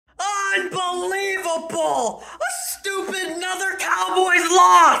Unbelievable! A stupid another Cowboys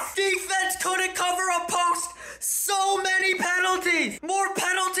loss! Defense couldn't cover a post! So many penalties! More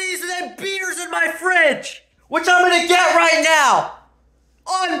penalties than beers in my fridge! Which I'm gonna get right now!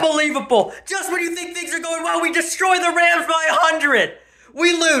 Unbelievable! Just when you think things are going well, we destroy the Rams by 100!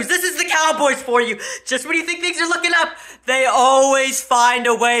 We lose. This is the Cowboys for you. Just when you think things are looking up, they always find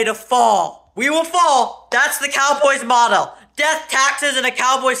a way to fall. We will fall. That's the Cowboys motto. Death, taxes, and a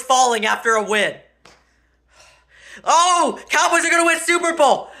Cowboys falling after a win. Oh, Cowboys are going to win Super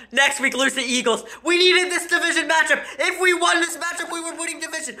Bowl. Next week, lose the Eagles. We needed this division matchup. If we won this matchup, we were winning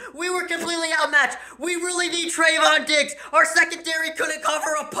division. We were completely outmatched. We really need Trayvon Diggs. Our secondary couldn't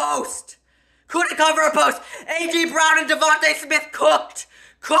cover a post. Couldn't cover a post. A.J. Brown and Devontae Smith cooked.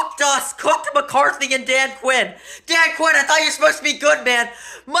 Cooked us. Cooked McCarthy and Dan Quinn. Dan Quinn, I thought you were supposed to be good, man.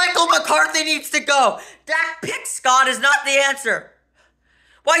 Michael McCarthy needs to go. Dak Prescott is not the answer.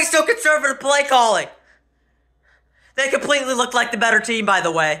 Why are you so conservative play calling? They completely looked like the better team, by the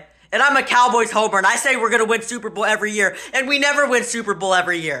way. And I'm a Cowboys homer, and I say we're going to win Super Bowl every year. And we never win Super Bowl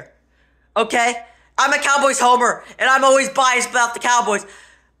every year. Okay? I'm a Cowboys homer, and I'm always biased about the Cowboys.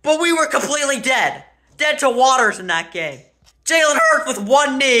 But we were completely dead. Dead to waters in that game. Jalen Hurts with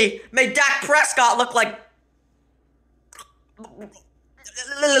one knee made Dak Prescott look like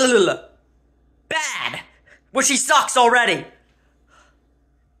bad. Which he sucks already.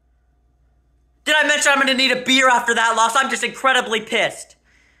 Did I mention I'm going to need a beer after that loss? I'm just incredibly pissed.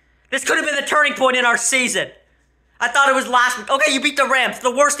 This could have been the turning point in our season. I thought it was last week. Okay, you beat the Rams,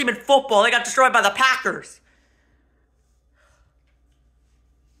 the worst team in football. They got destroyed by the Packers.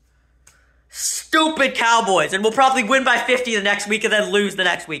 Stupid Cowboys, and we'll probably win by 50 the next week and then lose the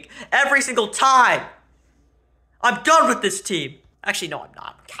next week. Every single time. I'm done with this team. Actually, no, I'm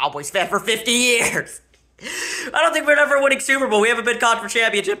not. I'm a Cowboys fan for 50 years. I don't think we're ever winning Super Bowl. We haven't been conference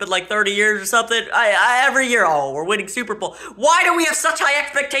championship in like 30 years or something. Every year, we're winning Super Bowl. Why do we have such high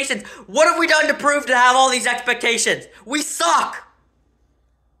expectations? What have we done to prove to have all these expectations? We suck.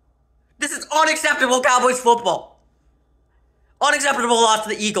 This is unacceptable Cowboys football. Unacceptable loss to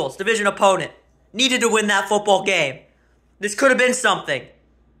the Eagles, division opponent. Needed to win that football game. This could have been something.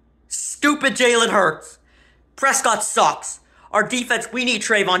 Stupid Jalen Hurts. Prescott sucks. Our defense, we need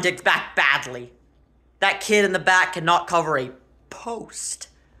Trayvon Diggs back badly. That kid in the back cannot cover a post.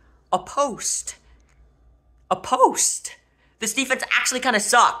 A post. A post. This defense actually kind of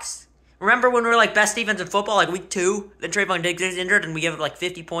sucks. Remember when we were like best defense in football, like week 2, then Trayvon Diggs is injured and we give like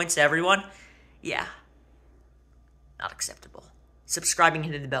 50 points to everyone? Yeah. Not acceptable. Subscribing and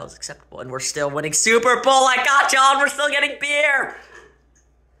hitting the bell is acceptable, and we're still winning Super Bowl. I got y'all, and we're still getting beer.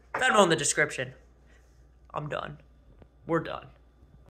 Venmo in the description. I'm done. We're done.